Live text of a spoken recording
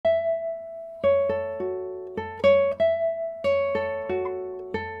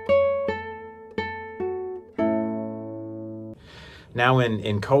Now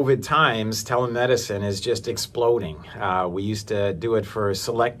in COVID times, telemedicine is just exploding. We used to do it for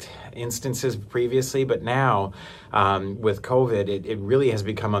select instances previously, but now with COVID, it really has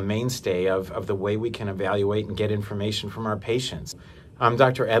become a mainstay of the way we can evaluate and get information from our patients. I'm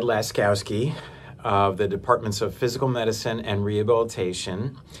Dr. Ed Laskowski of the Departments of Physical Medicine and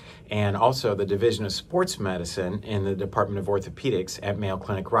Rehabilitation, and also the Division of Sports Medicine in the Department of Orthopedics at Mayo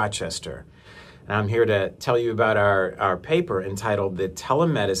Clinic Rochester. And I'm here to tell you about our paper entitled the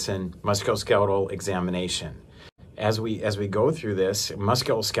Telemedicine Musculoskeletal Examination. As we go through this,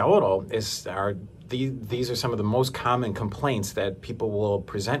 musculoskeletal these are some of the most common complaints that people will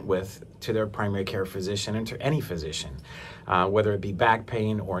present with to their primary care physician and to any physician, whether it be back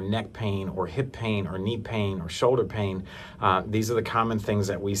pain or neck pain or hip pain or knee pain or shoulder pain. These are the common things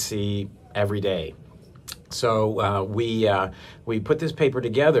that we see every day. So we put this paper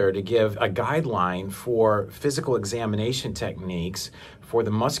together to give a guideline for physical examination techniques for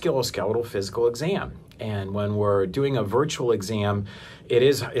the musculoskeletal physical exam. And when we're doing a virtual exam,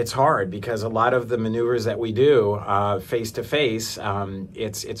 it's hard because a lot of the maneuvers that we do face to face,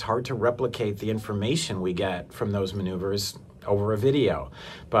 it's hard to replicate the information we get from those maneuvers over a video.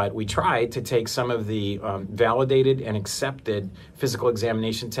 But we tried to take some of the validated and accepted physical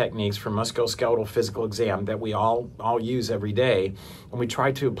examination techniques for musculoskeletal physical exam that we all use every day, and we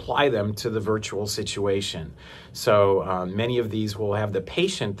tried to apply them to the virtual situation. So many of these will have the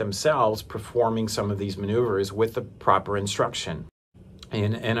patient themselves performing some of these maneuvers with the proper instruction.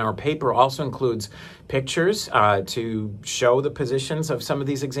 And our paper also includes pictures to show the positions of some of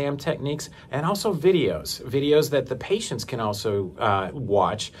these exam techniques, and also videos that the patients can also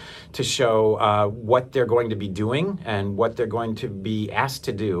watch to show what they're going to be doing and what they're going to be asked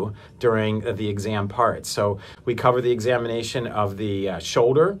to do during the exam part. So we cover the examination of the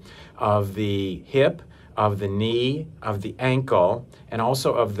shoulder, of the hip, of the knee, of the ankle, and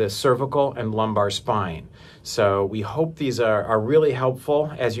also of the cervical and lumbar spine. So we hope these are really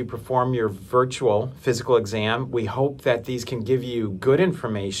helpful as you perform your virtual physical exam. We hope that these can give you good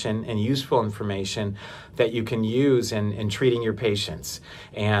information and useful information that you can use in treating your patients.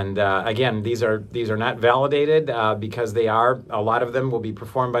 And again, these are not validated because a lot of them will be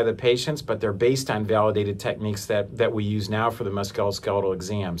performed by the patients, but they're based on validated techniques that we use now for the musculoskeletal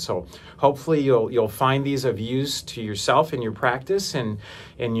exam. So hopefully you'll find these of use to yourself in your practice and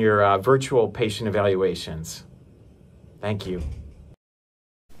in your virtual patient evaluations. Thank you.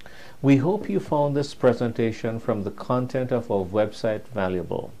 We hope you found this presentation from the content of our website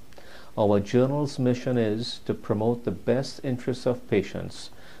valuable. Our journal's mission is to promote the best interests of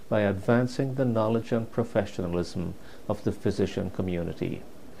patients by advancing the knowledge and professionalism of the physician community.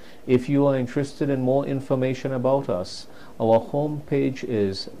 If you are interested in more information about us, our homepage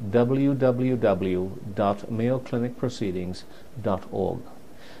is www.mayoclinicproceedings.org.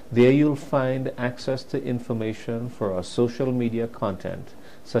 There you'll find access to information for our social media content,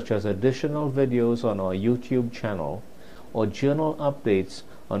 such as additional videos on our YouTube channel or journal updates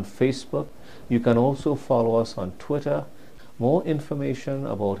on Facebook. You can also follow us on Twitter. More information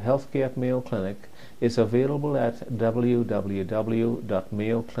about healthcare at Mayo Clinic is available at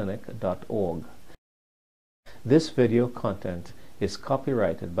www.mayoclinic.org. This video content is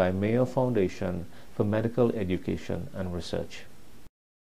copyrighted by Mayo Foundation for Medical Education and Research.